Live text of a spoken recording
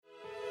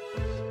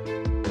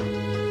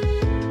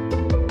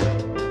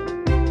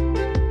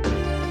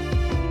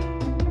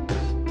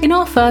In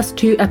our first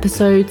 2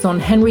 episodes on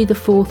Henry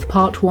IV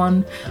Part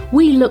 1,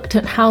 we looked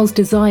at Hal's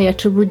desire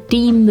to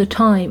redeem the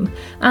time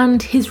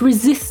and his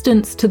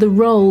resistance to the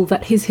role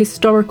that his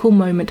historical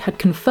moment had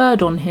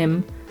conferred on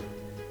him.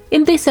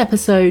 In this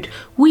episode,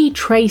 we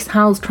trace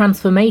Hal's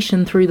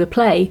transformation through the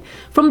play,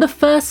 from the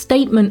first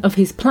statement of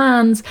his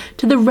plans,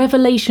 to the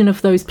revelation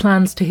of those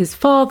plans to his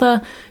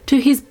father, to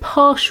his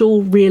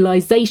partial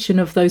realisation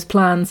of those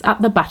plans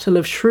at the Battle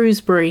of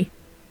Shrewsbury.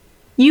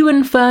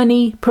 Ewan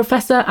Fernie,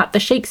 Professor at the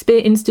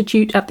Shakespeare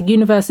Institute at the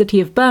University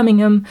of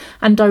Birmingham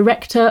and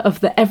Director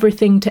of the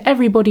Everything to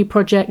Everybody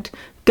project,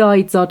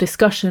 guides our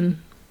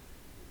discussion.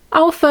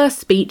 Our first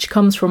speech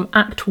comes from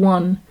Act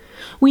 1.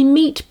 We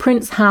meet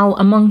Prince Hal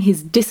among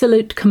his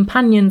dissolute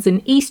companions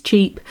in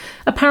Eastcheap,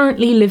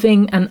 apparently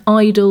living an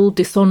idle,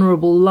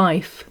 dishonourable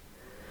life.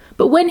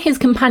 But when his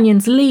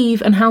companions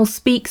leave and Hal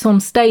speaks on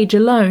stage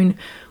alone,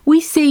 we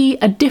see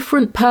a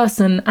different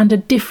person and a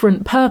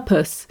different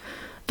purpose,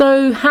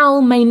 though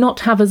Hal may not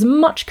have as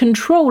much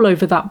control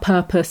over that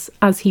purpose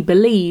as he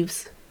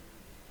believes.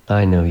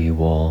 I know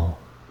you all,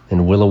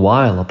 and will a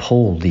while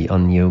uphold the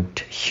unyoked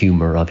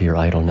humour of your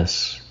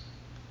idleness.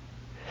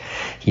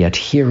 Yet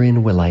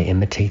herein will I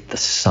imitate the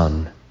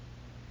sun,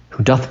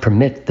 who doth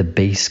permit the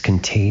base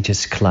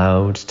contagious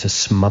clouds to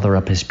smother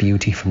up his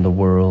beauty from the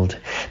world,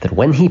 that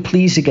when he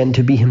please again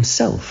to be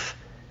himself,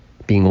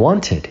 being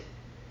wanted,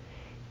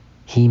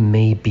 he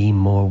may be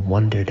more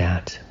wondered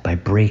at by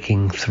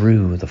breaking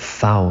through the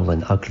foul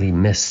and ugly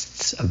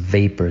mists of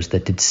vapours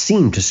that did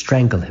seem to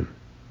strangle him.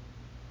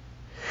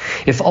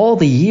 If all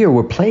the year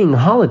were playing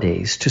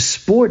holidays, to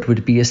sport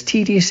would be as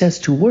tedious as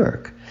to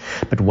work,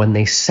 but when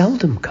they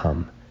seldom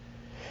come,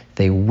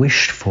 they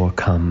wished for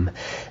come,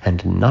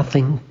 and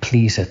nothing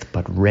pleaseth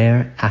but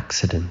rare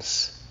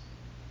accidents.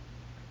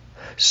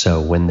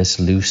 So when this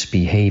loose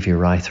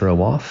behaviour I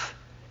throw off,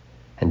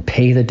 and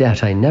pay the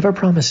debt I never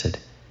promised,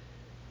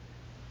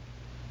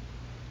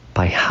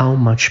 by how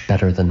much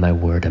better than my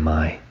word am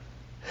I?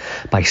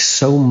 By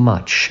so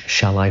much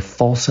shall I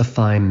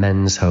falsify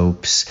men's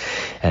hopes,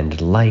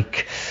 and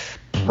like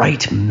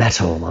bright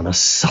metal on a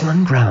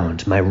sullen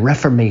ground, my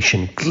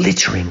reformation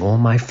glittering all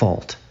my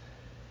fault,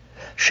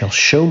 shall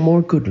show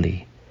more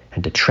goodly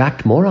and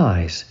attract more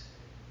eyes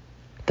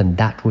than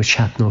that which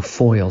hath no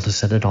foil to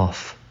set it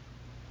off.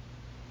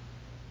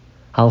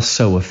 I'll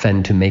so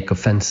offend to make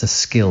offence a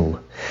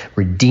skill,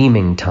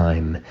 redeeming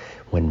time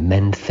when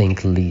men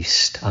think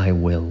least I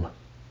will.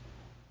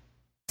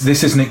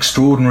 This is an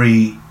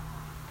extraordinary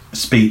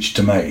speech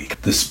to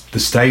make. The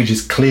stage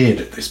is cleared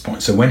at this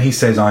point. So when he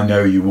says, I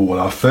know you all,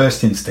 our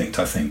first instinct,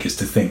 I think, is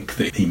to think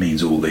that he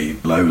means all the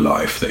low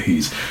life that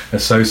he's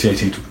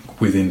associated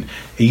within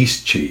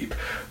Eastcheap.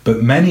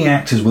 But many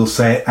actors will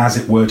say it as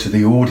it were to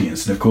the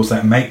audience, and of course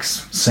that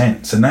makes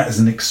sense, and that is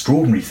an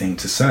extraordinary thing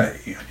to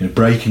say.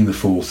 Breaking the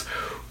fourth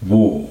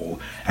wall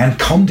and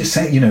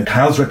condescend.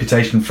 Hal's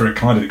reputation for a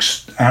kind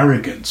of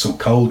arrogance or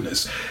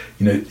coldness,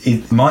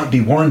 it might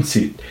be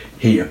warranted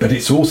here, but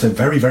it's also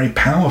very, very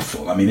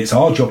powerful. I mean, it's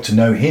our job to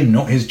know him,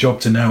 not his job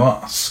to know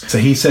us. So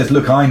he says,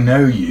 look, I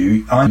know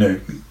you, I know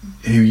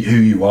who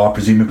you are,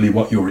 presumably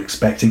what you're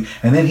expecting,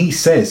 and then he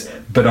says,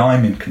 but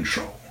I'm in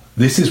control.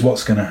 This is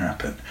what's going to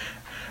happen.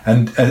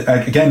 And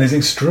again, there's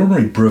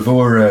extraordinary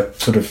bravura,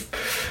 sort of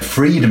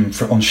freedom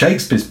on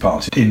Shakespeare's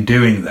part in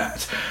doing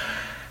that.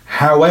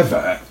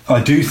 However,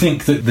 I do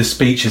think that the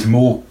speech is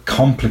more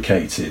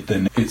complicated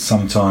than it's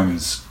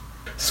sometimes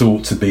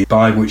thought to be,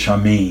 by which I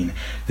mean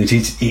that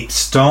it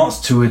starts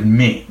to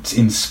admit,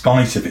 in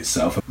spite of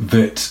itself,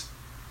 that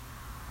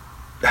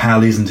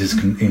Hal isn't as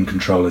in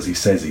control as he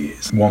says he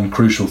is. One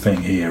crucial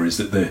thing here is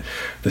that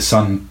the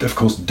sun, of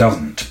course,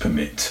 doesn't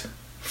permit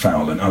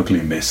foul and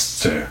ugly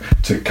mists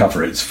to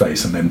cover its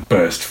face and then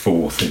burst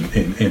forth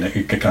in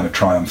a kind of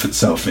triumphant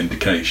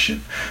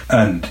self-vindication.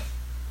 And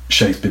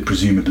Shakespeare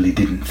presumably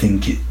didn't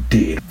think it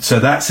did. So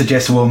that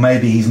suggests, well,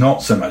 maybe he's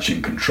not so much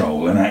in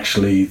control, and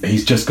actually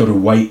he's just got to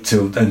wait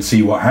till and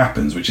see what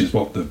happens, which is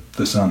what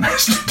the sun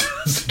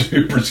has to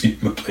do,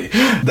 presumably.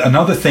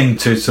 Another thing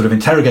to sort of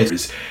interrogate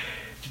is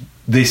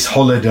this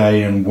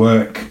holiday and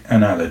work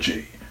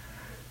analogy,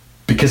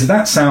 because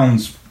that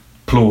sounds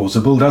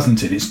plausible,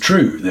 doesn't it? It's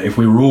true that if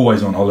we were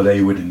always on holiday,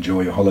 you would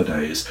enjoy your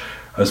holidays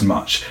as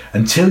much,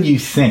 until you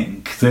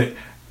think that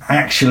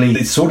actually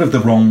it's sort of the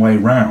wrong way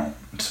round,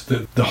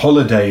 that the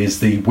holiday is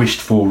the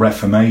wished-for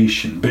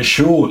reformation, but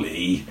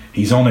surely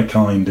he's on a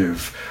kind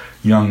of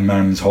young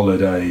man's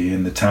holiday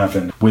in the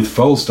tavern with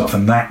Falstaff,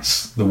 and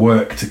that's the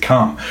work to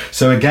come.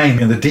 So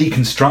again, the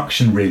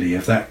deconstruction really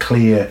of that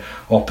clear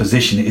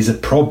opposition is a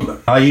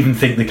problem. I even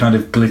think the kind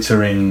of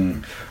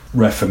glittering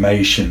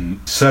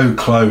reformation so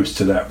close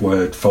to that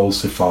word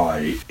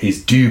falsify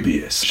is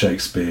dubious.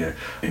 Shakespeare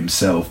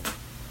himself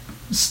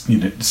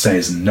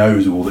says and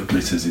knows all that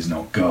glitters is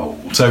not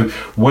gold. So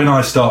when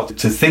I start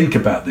to think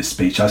about this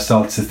speech, I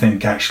start to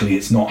think actually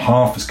it's not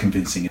half as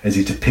convincing as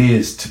it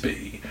appears to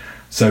be.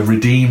 So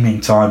redeeming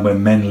time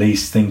when men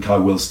least think I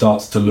will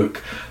starts to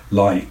look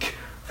like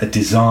a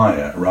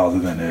desire rather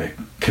than a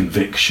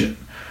conviction.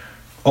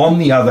 On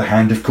the other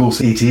hand, of course,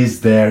 it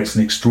is there. It's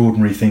an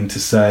extraordinary thing to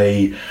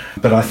say.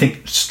 But I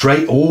think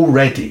straight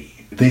already,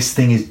 this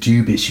thing is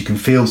dubious. You can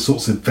feel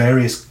sorts of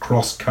various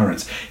cross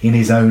currents in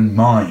his own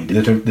mind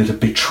that are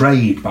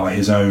betrayed by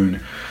his own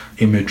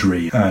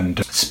imagery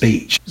and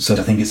speech. So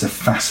I think it's a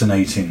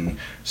fascinating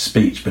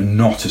speech, but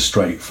not a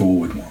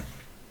straightforward one.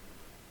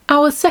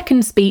 Our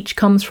second speech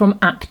comes from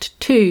Act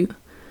 2.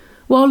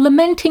 While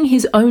lamenting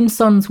his own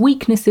son's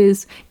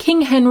weaknesses,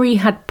 King Henry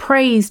had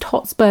praised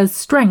Hotspur's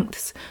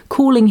strengths,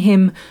 calling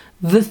him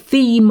the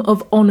theme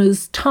of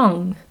honour's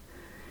tongue.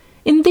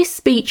 In this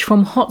speech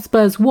from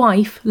Hotspur's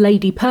wife,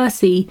 Lady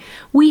Percy,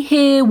 we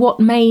hear what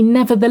may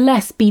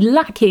nevertheless be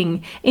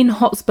lacking in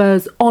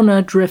Hotspur's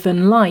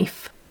honour-driven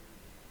life.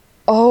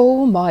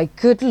 "Oh, my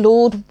good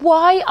lord,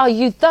 why are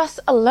you thus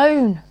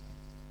alone?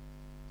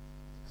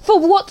 For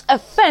what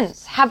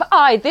offence have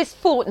I this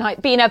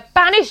fortnight been a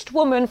banished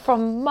woman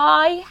from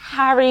my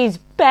Harry's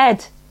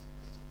bed?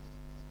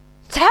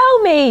 Tell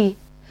me,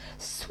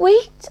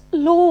 sweet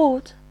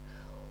lord,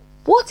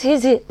 what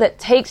is it that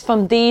takes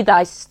from thee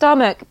thy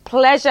stomach,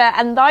 pleasure,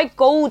 and thy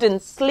golden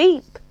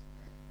sleep?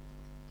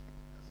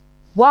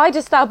 Why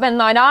dost thou bend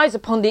thine eyes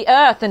upon the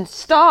earth and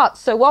start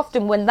so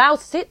often when thou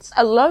sitst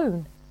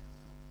alone?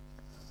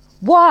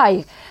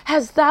 Why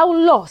hast thou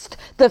lost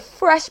the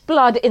fresh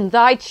blood in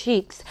thy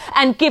cheeks,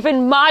 and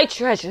given my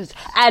treasures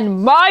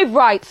and my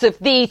rights of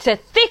thee to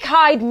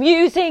thick-eyed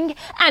musing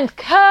and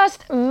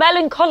cursed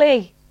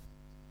melancholy?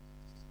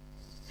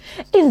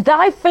 In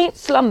thy faint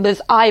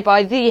slumbers I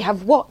by thee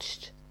have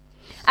watched,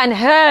 and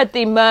heard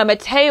thee murmur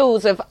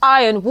tales of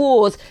iron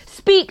wars,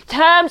 speak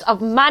terms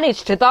of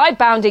manage to thy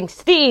bounding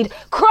steed,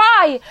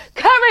 cry,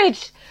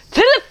 courage,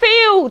 to the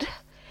field!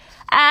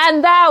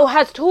 And thou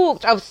hast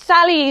talked of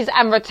sallies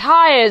and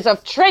retires,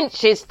 of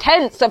trenches,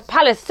 tents, of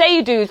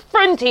palisadoes,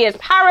 frontiers,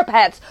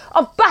 parapets,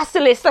 of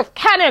basilisks, of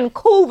cannon,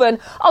 culverin,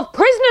 of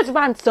prisoners'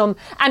 ransom,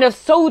 and of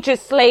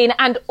soldiers slain,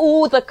 and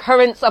all the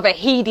currents of a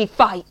heady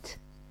fight.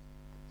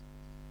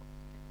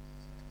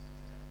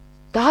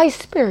 Thy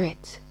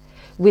spirit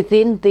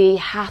within thee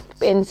hath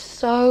been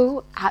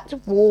so at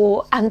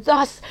war, and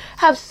thus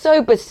have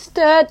so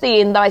bestirred thee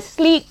in thy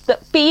sleep,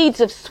 that beads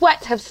of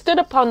sweat have stood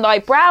upon thy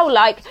brow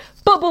like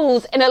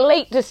bubbles in a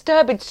late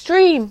disturbed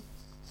stream.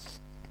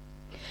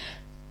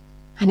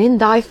 And in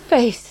thy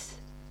face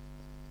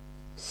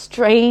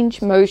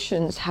strange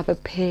motions have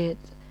appeared,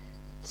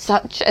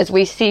 such as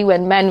we see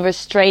when men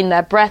restrain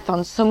their breath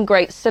on some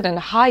great sudden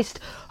heist.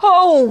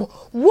 Oh,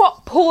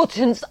 what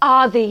portents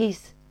are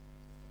these?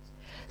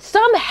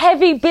 Some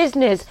heavy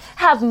business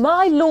have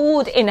my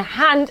lord in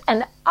hand,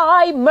 and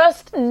I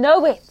must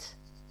know it,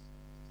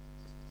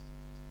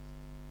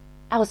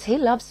 else he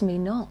loves me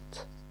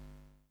not.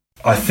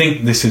 I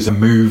think this is a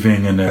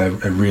moving and a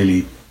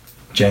really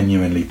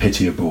genuinely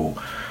pitiable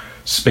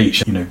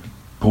speech. You know,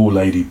 poor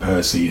Lady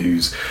Percy,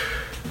 who's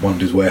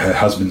wonders where her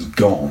husband's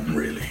gone,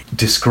 really,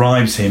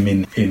 describes him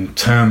in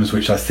terms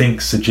which I think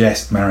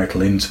suggest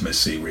marital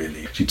intimacy,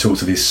 really. She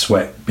talks of his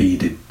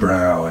sweat-beaded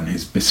brow and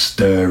his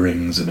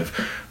bestirrings, and of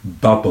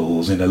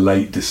bubbles in a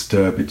late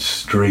disturbed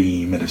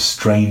stream, and of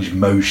strange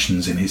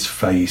motions in his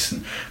face,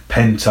 and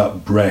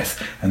pent-up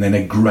breath, and then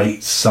a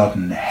great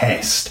sudden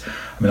hest.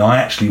 I mean,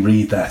 I actually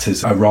read that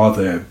as a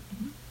rather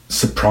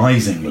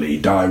surprisingly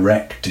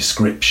direct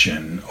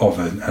description of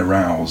an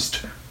aroused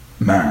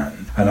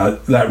man. And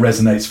that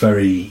resonates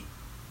very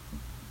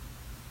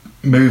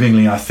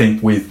movingly, I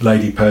think, with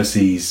Lady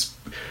Percy's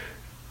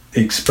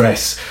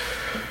express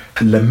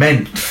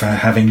lament for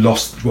having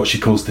lost what she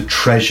calls the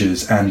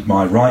treasures and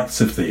my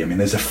rights of thee. I mean,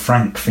 there's a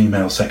frank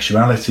female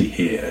sexuality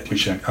here,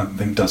 which I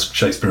think does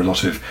Shakespeare a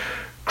lot of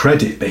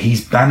credit, but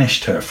he's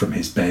banished her from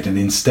his bed, and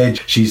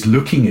instead she's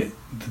looking at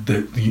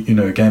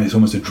again, it's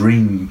almost a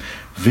dream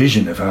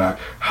vision of her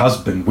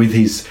husband with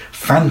his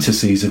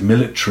fantasies of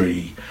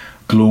military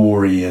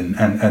glory and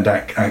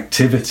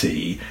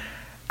activity,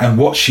 and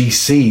what she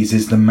sees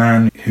is the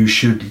man who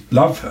should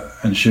love her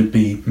and should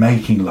be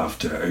making love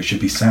to her, who should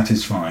be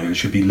satisfying, who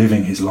should be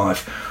living his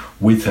life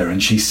with her.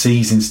 And she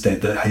sees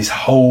instead that his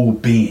whole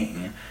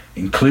being,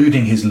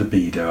 including his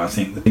libido, I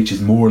think the speech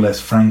is more or less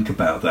frank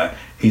about that,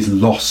 is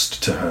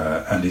lost to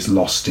her and is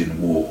lost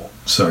in war.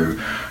 So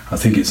I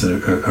think it's a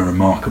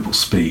remarkable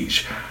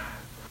speech.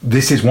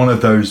 This is one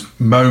of those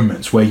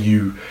moments where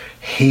you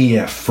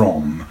hear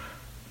from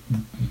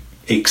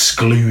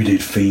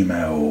excluded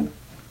female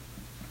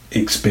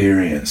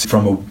experience,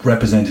 from a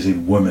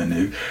representative woman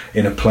who,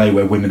 in a play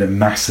where women are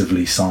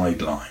massively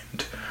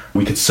sidelined.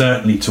 We could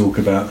certainly talk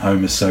about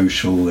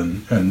homosocial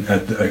and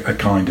a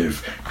kind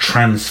of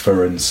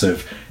transference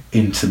of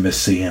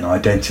intimacy and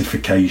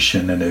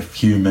identification and of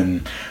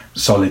human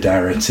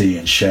solidarity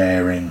and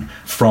sharing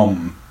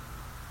from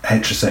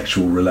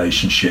heterosexual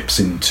relationships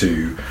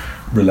into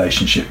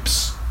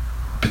relationships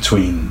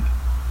between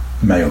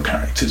male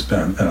characters.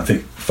 And I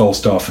think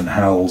Falstaff and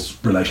Hal's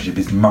relationship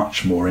is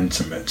much more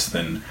intimate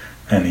than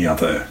any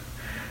other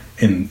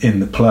in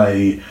the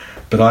play.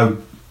 But I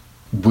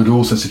would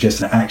also suggest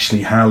that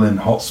actually Hal and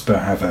Hotspur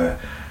have a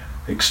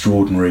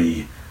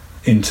extraordinary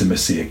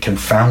intimacy, a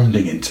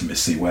confounding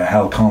intimacy, where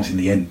Hal can't in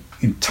the end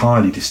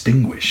entirely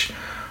distinguish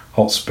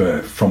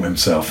Hotspur from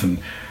himself. And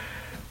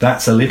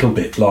that's a little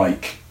bit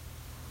like,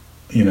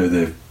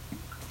 the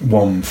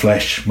one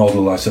flesh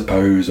model, I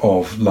suppose,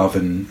 of love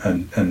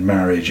and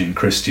marriage in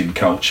Christian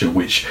culture,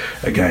 which,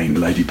 again,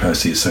 Lady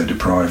Percy is so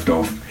deprived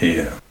of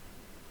here.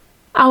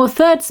 Our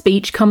third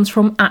speech comes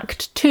from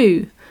Act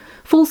 2.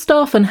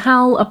 Falstaff and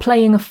Hal are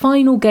playing a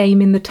final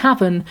game in the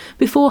tavern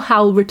before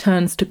Hal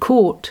returns to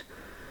court.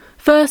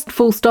 First,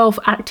 Falstaff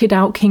acted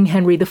out King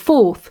Henry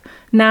IV.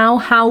 Now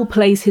Hal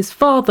plays his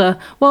father,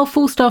 while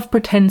Falstaff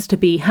pretends to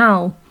be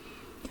Hal.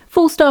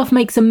 Falstaff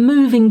makes a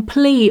moving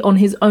plea on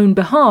his own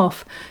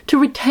behalf to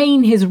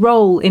retain his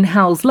role in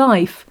Hal's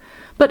life,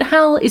 but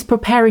Hal is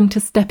preparing to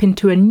step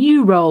into a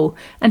new role,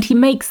 and he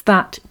makes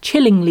that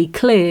chillingly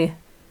clear.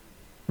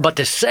 But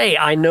to say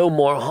I know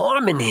more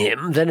harm in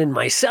him than in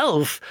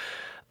myself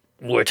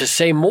were to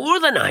say more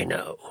than I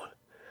know.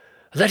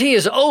 That he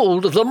is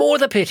old, the more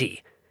the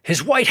pity.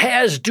 His white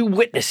hairs do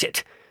witness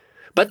it.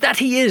 But that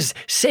he is,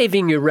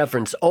 saving your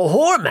reverence, a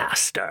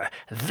whoremaster,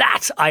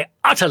 that I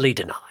utterly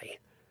deny.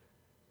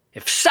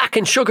 If sack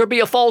and sugar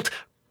be a fault,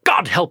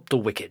 God help the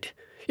wicked.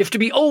 If to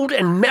be old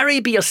and merry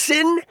be a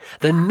sin,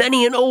 then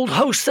many an old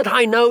host that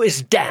I know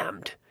is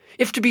damned.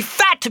 If to be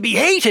fat to be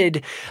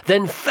hated,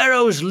 then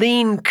Pharaoh's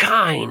lean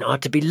kine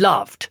ought to be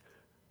loved.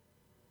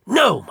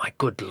 No, my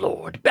good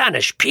lord,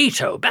 banish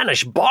Peto,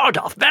 banish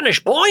Bardolph,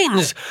 banish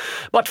Boynes,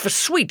 but for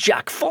sweet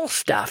Jack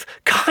Falstaff,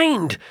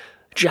 kind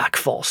Jack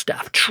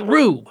Falstaff,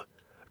 true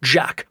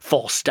Jack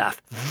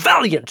Falstaff,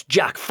 valiant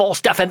Jack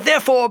Falstaff, and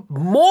therefore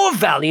more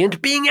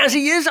valiant, being as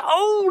he is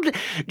old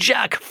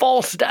Jack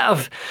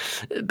Falstaff.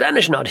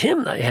 Banish not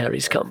him, thy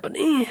Harry's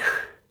company.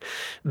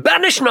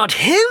 Banish not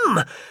him,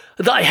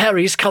 thy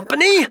Harry's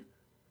company.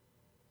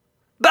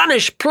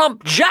 Banish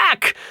plump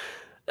Jack,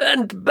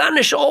 and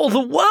banish all the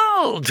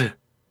world.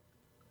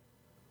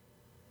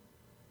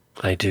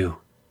 I do.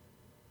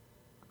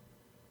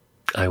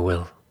 I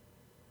will.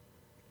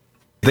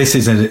 This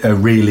is a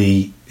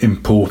really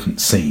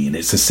important scene.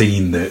 It's a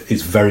scene that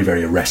is very,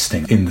 very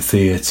arresting in the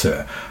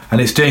theatre,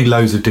 and it's doing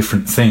loads of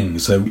different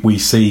things. So we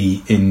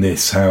see in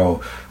this how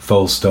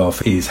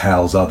Falstaff is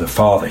Hal's other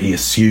father. He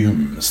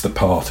assumes the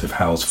part of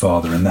Hal's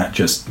father, and that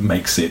just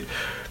makes it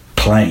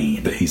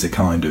plain that he's a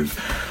kind of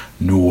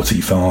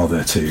naughty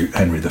father to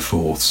Henry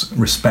IV's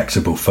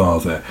respectable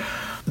father.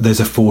 There's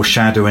a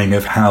foreshadowing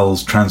of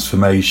Hal's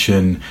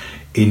transformation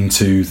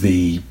into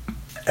the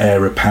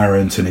heir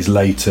apparent and his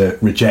later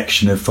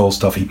rejection of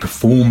Falstaff. He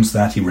performs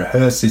that, he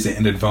rehearses it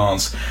in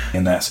advance,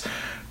 and that's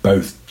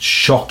both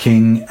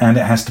shocking and,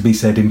 it has to be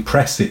said,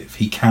 impressive.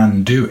 He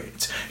can do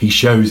it. He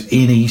shows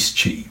in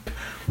Eastcheap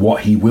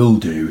what he will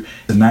do,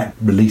 and that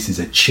releases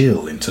a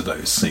chill into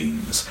those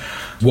scenes.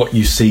 What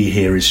you see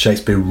here is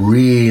Shakespeare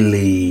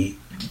really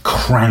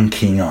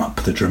cranking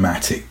up the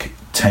dramatic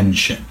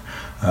tension.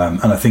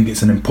 And I think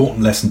it's an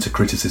important lesson to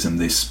criticism,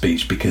 this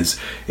speech, because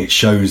it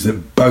shows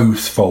that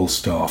both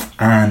Falstaff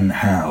and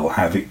Hal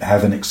have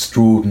an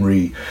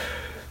extraordinary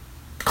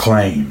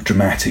claim,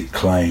 dramatic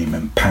claim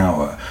and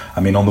power.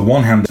 I mean, on the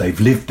one hand, they've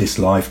lived this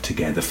life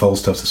together.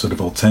 Falstaff's a sort of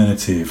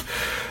alternative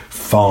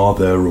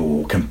father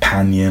or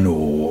companion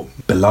or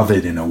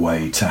beloved in a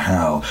way to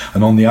Hal.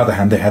 And on the other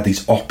hand, they had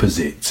these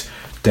opposite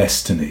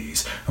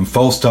destinies. And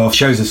Falstaff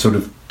shows a sort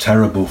of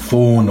terrible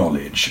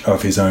foreknowledge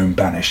of his own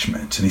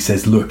banishment. And he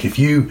says, look, if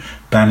you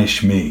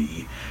banish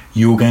me,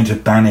 you're going to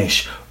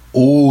banish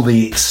all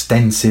the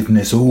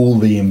extensiveness, all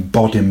the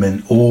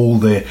embodiment, all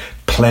the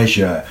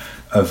pleasure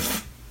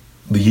of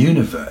the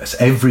universe,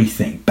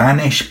 everything.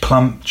 Banish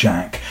plump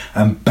Jack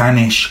and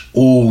banish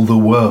all the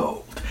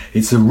world.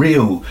 It's a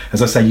real,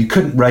 as I say, you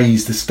couldn't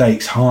raise the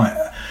stakes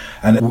higher.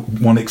 And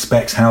one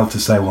expects Hal to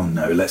say, well,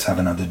 no, let's have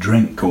another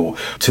drink, or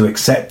to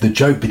accept the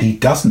joke, but he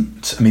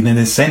doesn't. I mean, in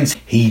a sense,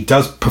 he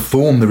does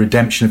perform the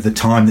redemption of the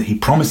time that he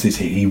promises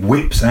here. He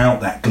whips out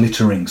that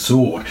glittering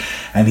sword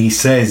and he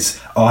says,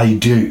 I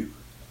do,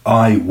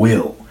 I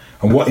will.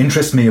 And what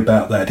interests me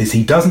about that is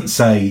he doesn't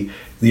say,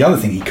 the other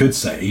thing he could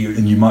say,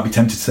 and you might be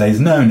tempted to say, is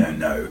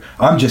no,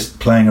 I'm just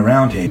playing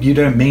around here. You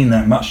don't mean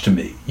that much to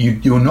me.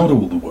 You're not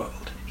all the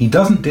world. He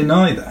doesn't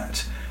deny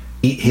that.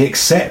 He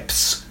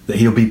accepts that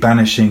he'll be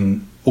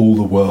banishing all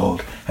the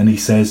world, and he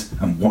says,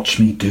 and watch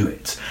me do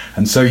it.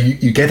 And so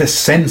you get a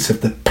sense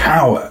of the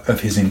power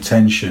of his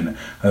intention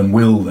and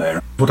will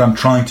there. What I'm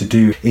trying to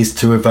do is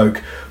to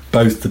evoke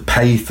both the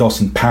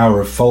pathos and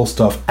power of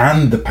Falstaff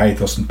and the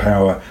pathos and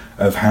power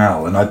of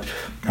Hal. And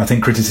I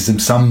think criticism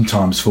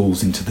sometimes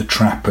falls into the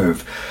trap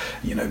of,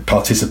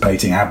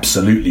 participating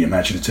absolutely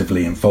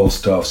imaginatively in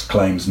Falstaff's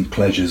claims and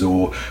pleasures,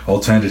 or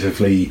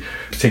alternatively,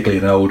 particularly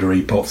in older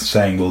epochs,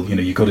 saying, well,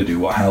 you've got to do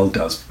what Hal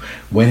does.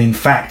 When in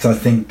fact, I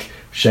think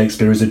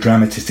Shakespeare as a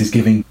dramatist is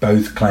giving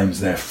both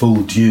claims their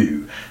full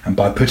due, and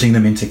by putting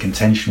them into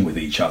contention with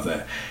each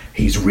other,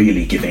 he's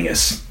really giving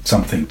us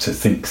something to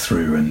think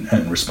through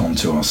and respond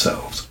to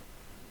ourselves.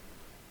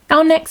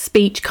 Our next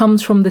speech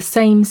comes from the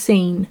same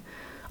scene.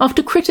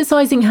 After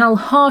criticising Hal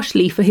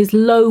harshly for his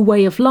low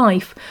way of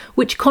life,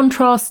 which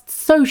contrasts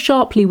so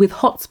sharply with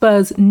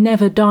Hotspur's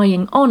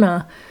never-dying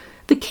honour,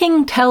 the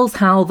king tells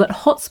Hal that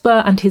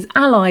Hotspur and his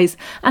allies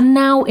are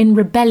now in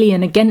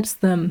rebellion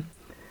against them.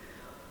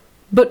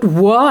 "But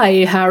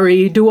why,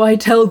 Harry, do I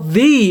tell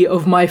thee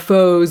of my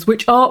foes,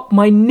 which are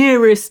my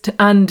nearest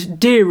and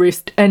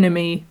dearest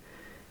enemy?"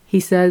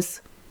 he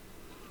says.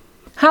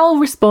 Hal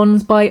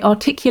responds by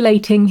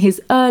articulating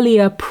his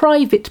earlier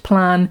private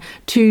plan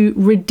to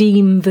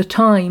redeem the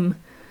time.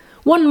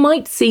 One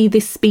might see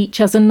this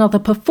speech as another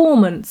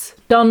performance,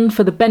 done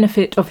for the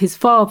benefit of his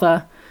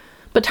father,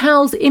 but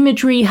Hal's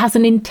imagery has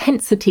an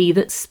intensity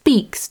that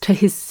speaks to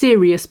his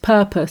serious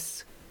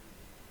purpose.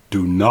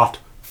 "Do not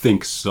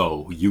think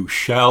so. You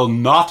shall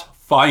not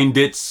find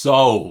it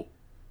so.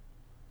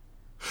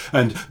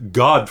 And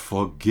God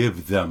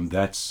forgive them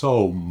that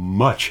so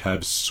much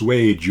have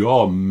swayed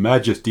your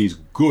Majesty's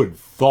good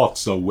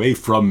thoughts away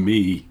from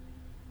me.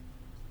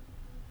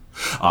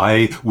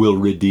 I will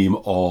redeem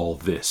all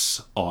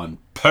this on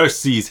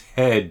Percy's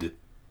head,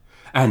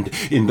 and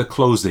in the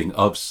closing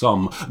of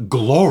some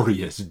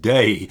glorious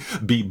day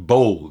be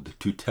bold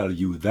to tell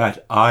you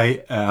that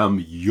I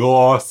am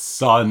your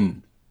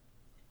son.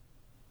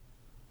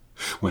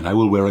 When I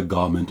will wear a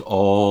garment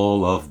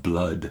all of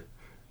blood,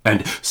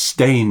 and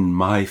stain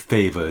my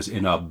favours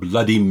in a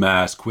bloody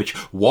mask, which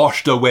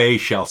washed away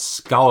shall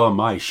scour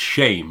my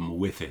shame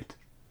with it.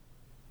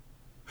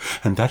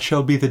 And that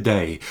shall be the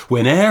day,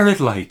 whene'er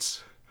it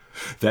lights,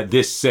 that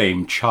this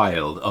same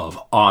child of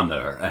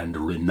honour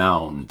and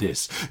renown,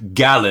 this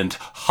gallant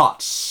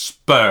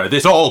Hotspur,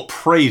 this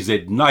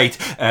all-praised knight,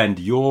 and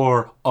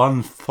your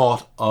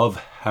unthought-of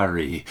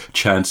Harry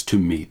chance to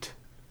meet.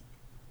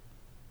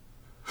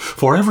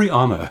 For every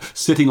honour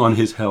sitting on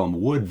his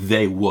helm, would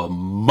they were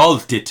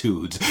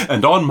multitudes,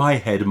 and on my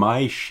head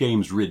my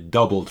shames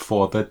redoubled,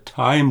 for the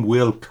time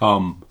will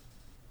come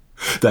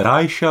that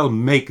I shall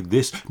make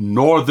this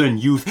northern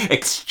youth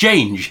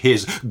exchange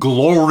his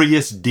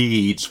glorious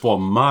deeds for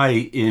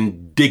my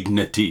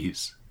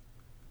indignities.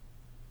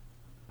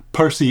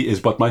 Percy is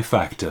but my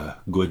factor,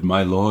 good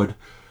my lord,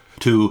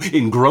 to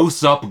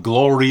engross up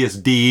glorious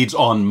deeds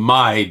on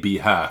my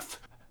behalf.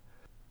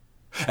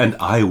 And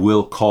I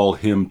will call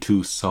him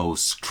to so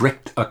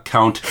strict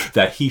account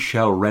that he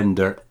shall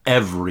render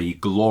every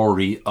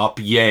glory up,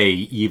 yea,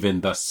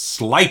 even the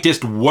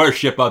slightest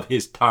worship of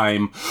his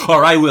time,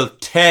 or I will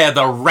tear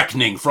the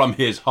reckoning from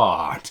his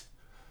heart.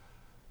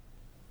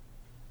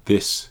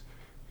 This,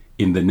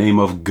 in the name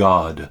of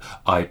God,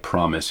 I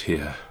promise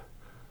here,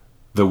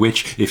 the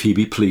which, if he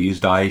be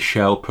pleased, I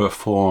shall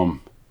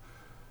perform.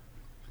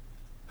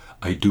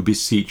 I do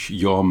beseech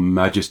your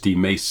Majesty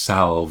may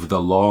salve the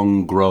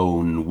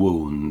long-grown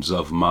wounds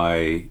of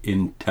my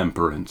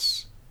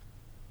intemperance.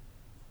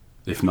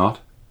 If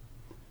not,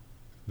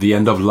 the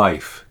end of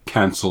life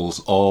cancels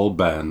all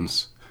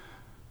bans,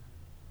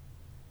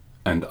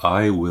 and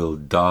I will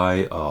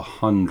die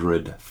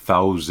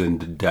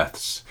 100,000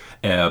 deaths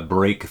ere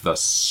break the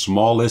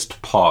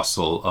smallest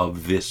parcel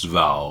of this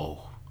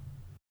vow.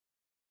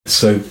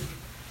 So,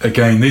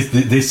 again,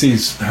 this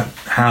is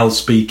Hal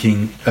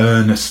speaking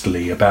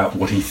earnestly about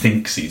what he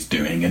thinks he's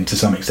doing, and to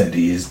some extent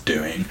he is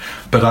doing.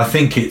 But I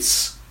think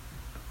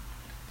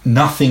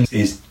nothing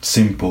is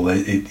simple.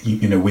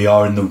 We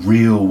are in the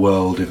real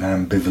world of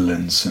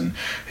ambivalence and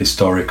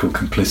historical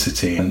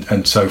complicity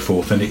and so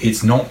forth. And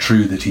it's not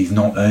true that he's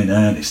not in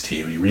earnest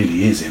here. He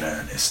really is in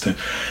earnest.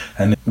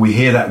 And we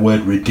hear that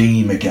word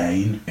redeem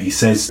again. He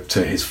says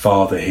to his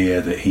father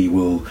here that he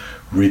will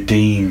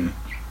redeem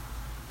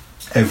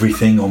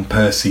everything on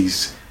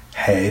Percy's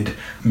head,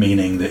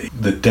 meaning that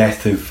the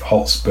death of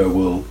Hotspur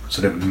will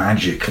sort of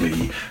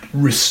magically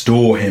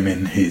restore him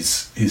in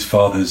his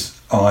father's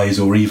eyes,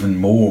 or even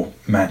more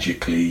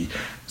magically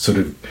sort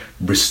of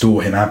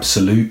restore him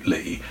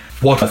absolutely.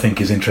 What I think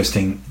is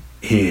interesting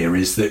here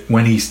is that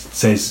when he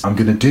says, I'm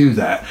going to do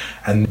that,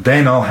 and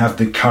then I'll have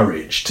the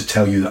courage to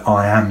tell you that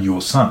I am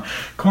your son,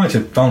 quite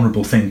a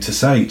vulnerable thing to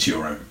say to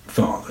your own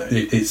father.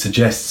 It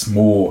suggests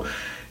more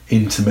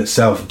intimate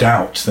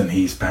self-doubt than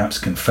he's perhaps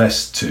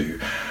confessed to.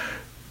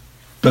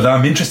 But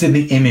I'm interested in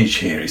the image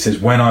here. He says,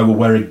 when I will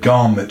wear a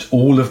garment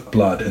all of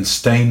blood and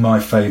stain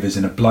my favours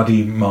in a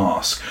bloody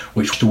mask,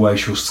 which away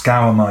shall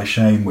scour my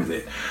shame with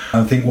it.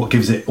 I think what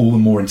gives it all the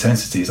more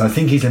intensity is I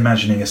think he's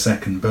imagining a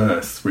second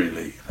birth,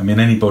 really. I mean,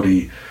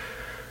 anybody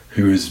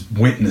who has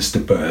witnessed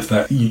a birth,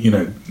 that,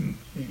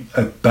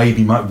 a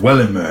baby might well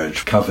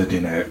emerge covered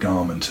in a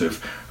garment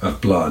of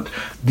blood.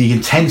 The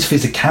intense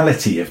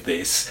physicality of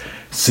this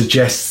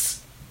suggests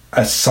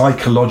a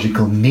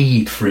psychological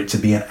need for it to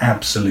be an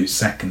absolute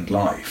second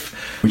life,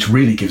 which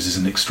really gives us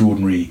an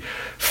extraordinary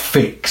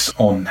fix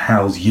on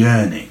Hal's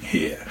yearning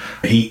here.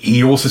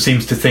 He also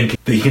seems to think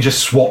that he can just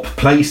swap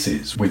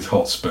places with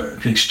Hotspur,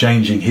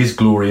 exchanging his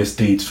glorious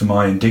deeds for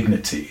my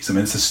indignities. I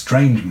mean, it's a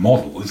strange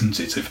model, isn't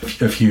it,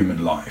 of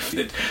human life,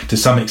 that to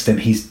some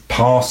extent he's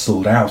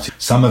parcelled out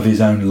some of his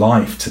own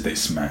life to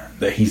this man,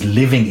 that he's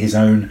living his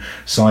own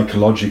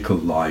psychological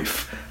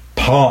life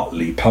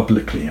partly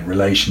publicly in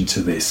relation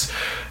to this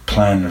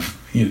plan of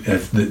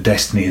that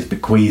destiny has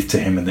bequeathed to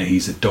him and that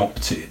he's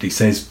adopted. He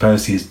says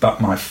Percy is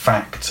but my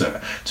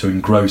factor to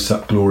engross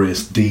up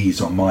glorious deeds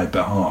on my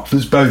behalf.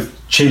 It's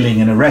both chilling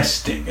and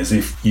arresting, as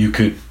if you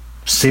could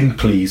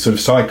simply sort of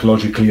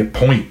psychologically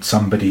appoint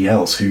somebody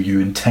else who you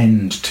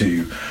intend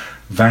to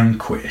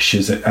vanquish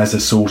as a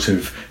sort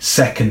of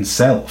second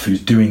self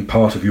who's doing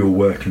part of your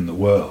work in the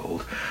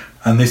world.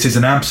 And this is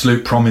an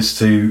absolute promise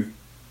to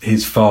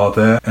his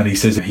father, and he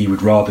says that he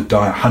would rather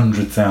die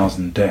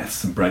 100,000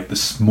 deaths than break the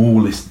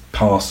smallest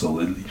parcel,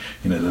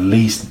 the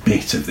least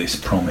bit of this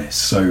promise.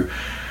 So,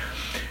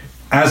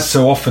 as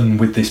so often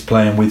with this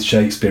play and with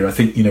Shakespeare, I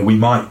think, we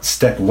might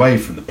step away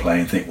from the play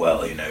and think,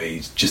 well,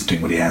 he's just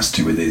doing what he has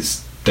to with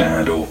his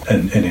dad,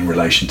 and in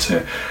relation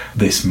to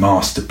this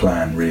master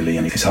plan, really,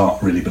 and his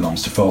heart really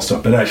belongs to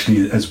Falstaff. But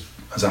actually, as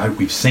I hope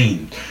we've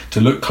seen,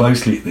 to look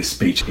closely at this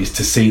speech is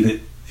to see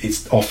that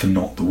it's often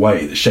not the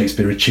way, that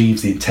Shakespeare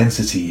achieves the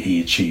intensity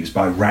he achieves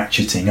by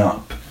ratcheting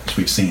up, as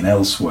we've seen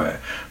elsewhere,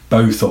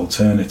 both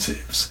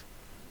alternatives.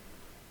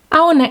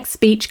 Our next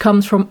speech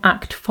comes from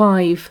Act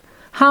 5.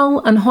 Hal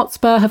and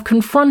Hotspur have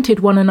confronted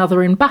one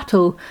another in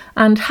battle,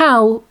 and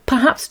Hal,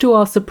 perhaps to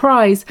our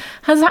surprise,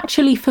 has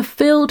actually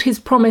fulfilled his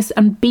promise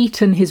and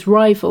beaten his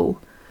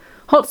rival.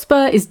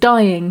 Hotspur is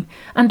dying,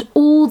 and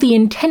all the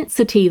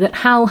intensity that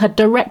Hal had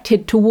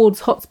directed towards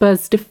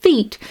Hotspur's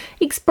defeat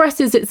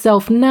expresses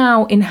itself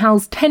now in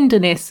Hal's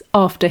tenderness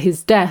after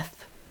his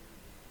death.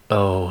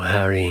 "Oh,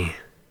 Harry,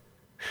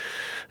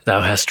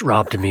 thou hast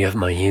robbed me of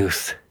my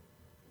youth.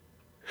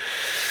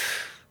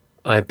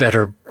 I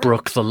better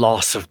brook the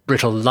loss of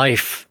brittle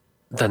life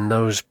than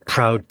those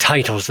proud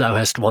titles thou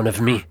hast won of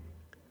me.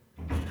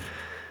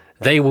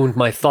 They wound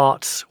my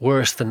thoughts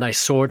worse than thy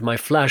sword my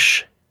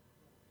flesh.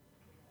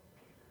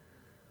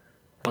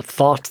 But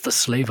thought's the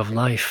slave of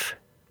life,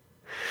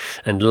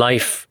 and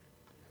life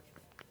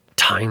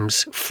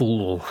time's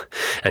fool,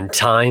 and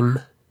time,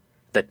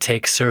 that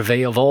takes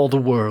survey of all the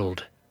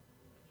world,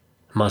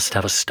 must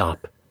have a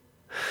stop.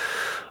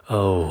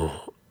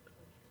 Oh,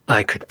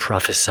 I could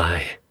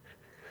prophesy,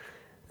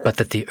 but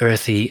that the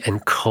earthy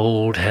and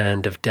cold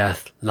hand of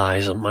death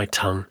lies on my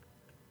tongue.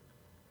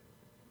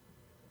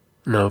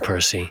 No,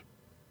 Percy,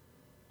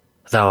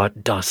 thou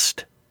art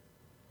dust,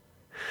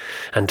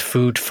 and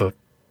food for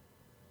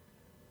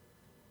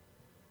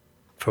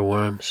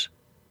worms.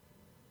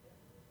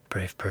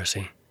 Brave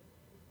Percy,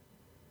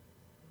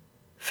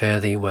 fare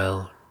thee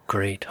well,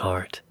 great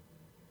heart.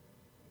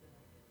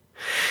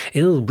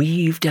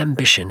 Ill-weaved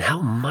ambition,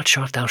 how much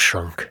art thou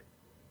shrunk!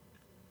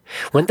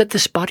 When that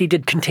this body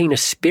did contain a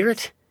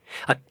spirit,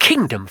 a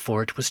kingdom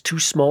for it was too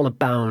small a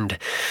bound,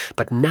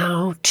 but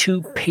now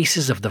 2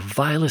 paces of the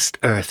vilest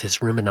earth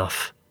is room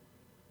enough.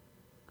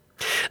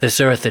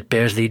 This earth that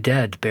bears thee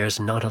dead bears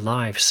not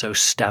alive so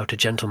stout a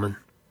gentleman.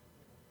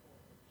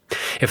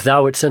 If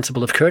thou wert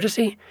sensible of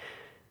courtesy,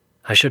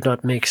 I should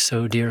not make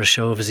so dear a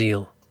show of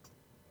zeal.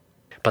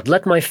 But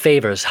let my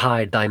favours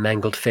hide thy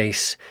mangled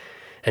face,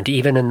 and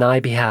even in thy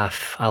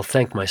behalf I'll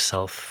thank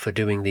myself for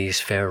doing these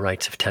fair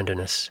rites of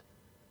tenderness.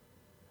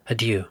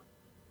 Adieu,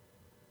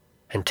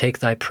 and take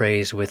thy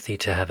praise with thee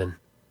to heaven.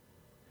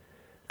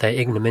 Thy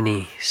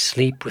ignominy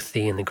sleep with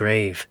thee in the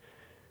grave,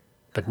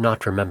 but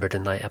not remembered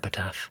in thy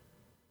epitaph."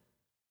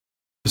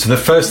 So the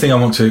first thing I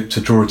want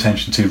to draw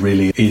attention to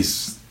really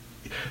is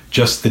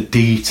just the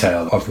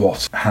detail of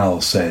what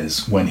Hal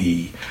says when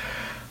he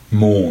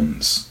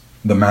mourns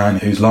the man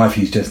whose life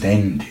he's just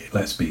ended.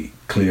 Let's be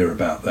clear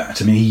about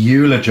that. I mean, he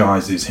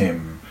eulogises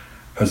him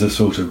as a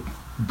sort of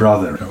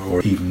brother,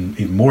 or even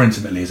more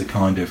intimately as a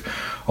kind of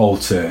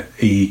alter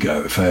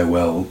ego,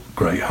 farewell,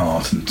 great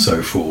heart, and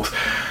so forth.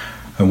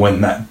 And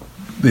when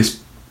this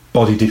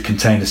body did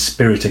contain a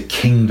spirit, a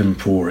kingdom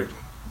for it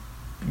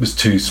was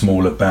too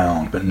small a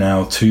bound, but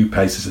now 2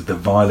 paces of the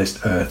vilest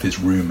earth is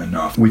room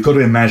enough. We've got to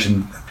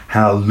imagine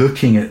how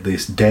looking at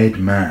this dead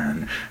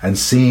man and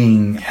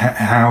seeing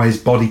how his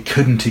body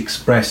couldn't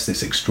express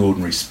this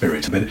extraordinary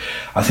spirit. But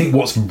I think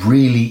what's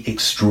really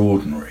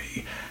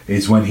extraordinary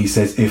is when he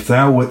says, "If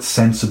thou wert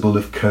sensible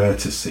of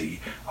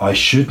courtesy, I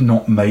should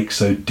not make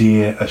so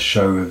dear a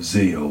show of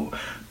zeal,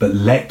 but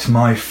let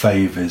my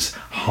favours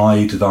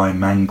hide thy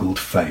mangled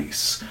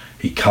face."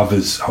 He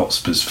covers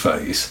Hotspur's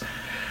face.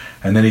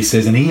 And then he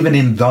says, "And even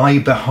in thy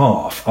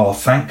behalf I'll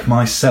thank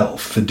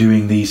myself for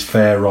doing these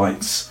fair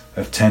rites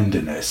of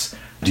tenderness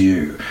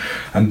due."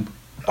 And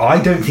I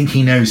don't think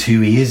he knows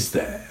who he is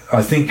there.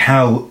 I think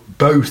Hal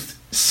both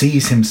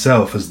sees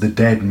himself as the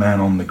dead man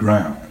on the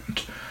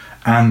ground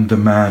and the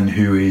man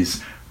who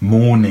is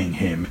mourning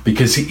him,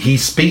 because he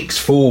speaks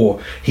for,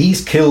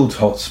 he's killed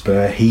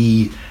Hotspur,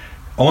 he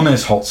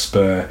honours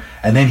Hotspur,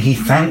 and then he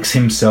thanks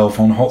himself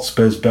on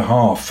Hotspur's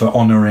behalf for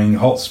honouring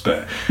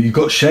Hotspur. You've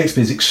got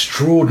Shakespeare's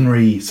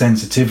extraordinary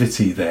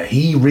sensitivity there.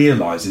 He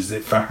realises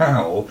that for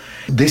Hal,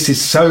 this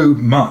is so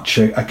much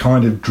a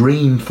kind of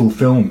dream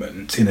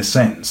fulfilment, in a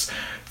sense,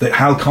 that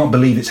Hal can't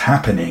believe it's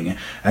happening,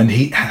 and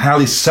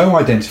Hal is so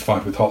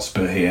identified with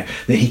Hotspur here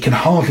that he can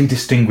hardly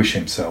distinguish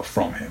himself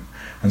from him.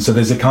 And so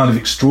there's a kind of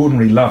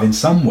extraordinary love in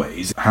some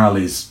ways. Hal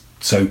is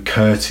so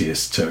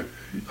courteous to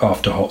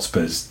after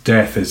Hotspur's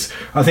death is,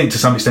 I think to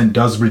some extent,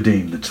 does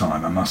redeem the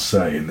time, I must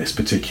say, in this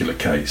particular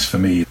case. For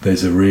me,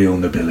 there's a real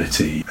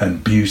nobility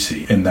and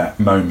beauty in that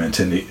moment,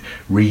 and it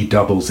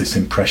redoubles this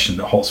impression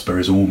that Hotspur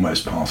is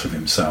almost part of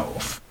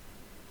himself.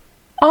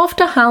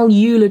 After Hal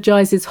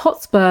eulogises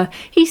Hotspur,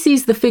 he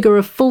sees the figure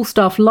of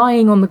Falstaff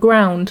lying on the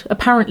ground,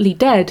 apparently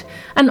dead,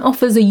 and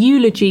offers a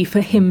eulogy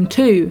for him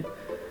too.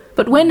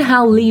 But when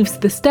Hal leaves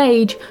the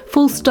stage,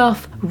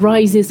 Falstaff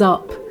rises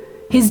up.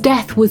 His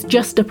death was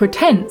just a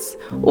pretence,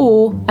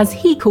 or, as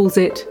he calls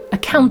it, a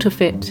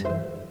counterfeit.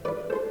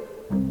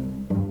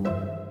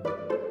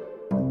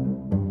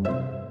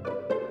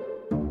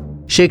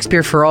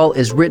 Shakespeare for All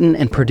is written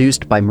and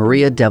produced by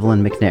Maria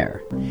Devlin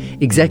McNair.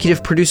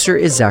 Executive producer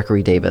is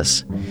Zachary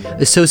Davis.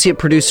 Associate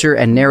producer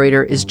and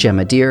narrator is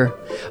Gemma Deer.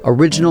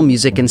 Original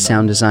music and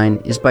sound design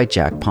is by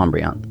Jack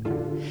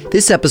Pombriant.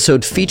 This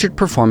episode featured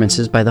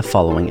performances by the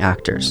following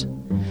actors: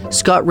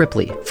 Scott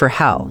Ripley for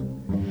Hal,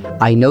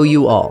 I Know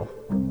You All,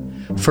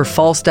 for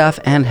Falstaff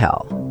and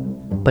Hal,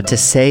 But to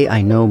Say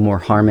I Know More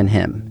Harm in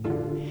Him,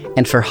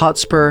 and for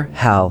Hotspur,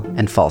 Hal,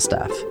 and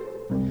Falstaff.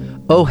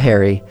 O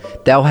Harry,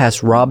 Thou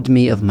Hast Robbed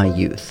Me of My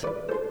Youth.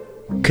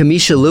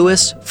 Kamisha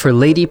Lewis for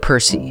Lady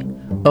Percy,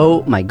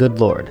 Oh My Good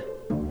Lord.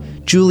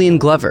 Julian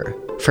Glover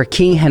for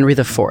King Henry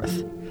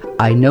IV,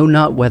 I Know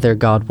Not Whether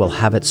God Will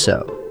Have It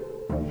So.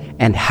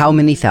 And How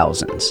Many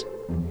Thousands.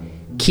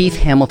 Keith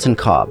Hamilton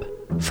Cobb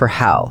for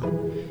Hal,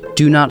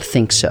 Do Not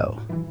Think So.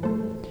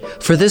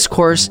 For this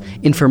course,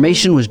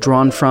 information was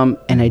drawn from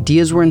and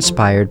ideas were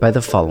inspired by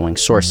the following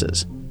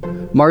sources: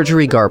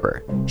 Marjorie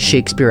Garber,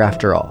 Shakespeare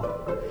After All;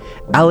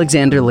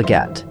 Alexander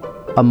Legat,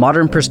 A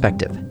Modern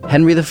Perspective,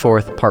 Henry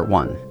IV, Part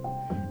 1;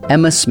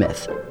 Emma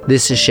Smith,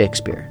 This is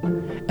Shakespeare;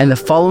 and the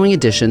following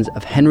editions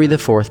of Henry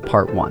IV,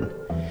 Part 1,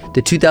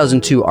 the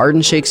 2002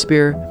 Arden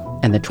Shakespeare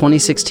and the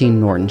 2016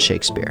 Norton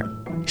Shakespeare.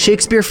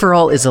 Shakespeare for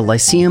All is a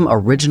Lyceum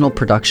original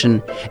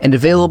production and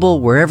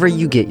available wherever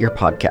you get your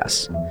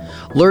podcasts.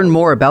 Learn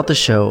more about the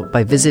show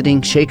by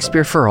visiting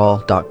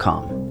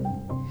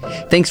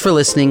shakespeareforall.com. Thanks for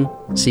listening.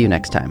 See you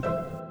next time.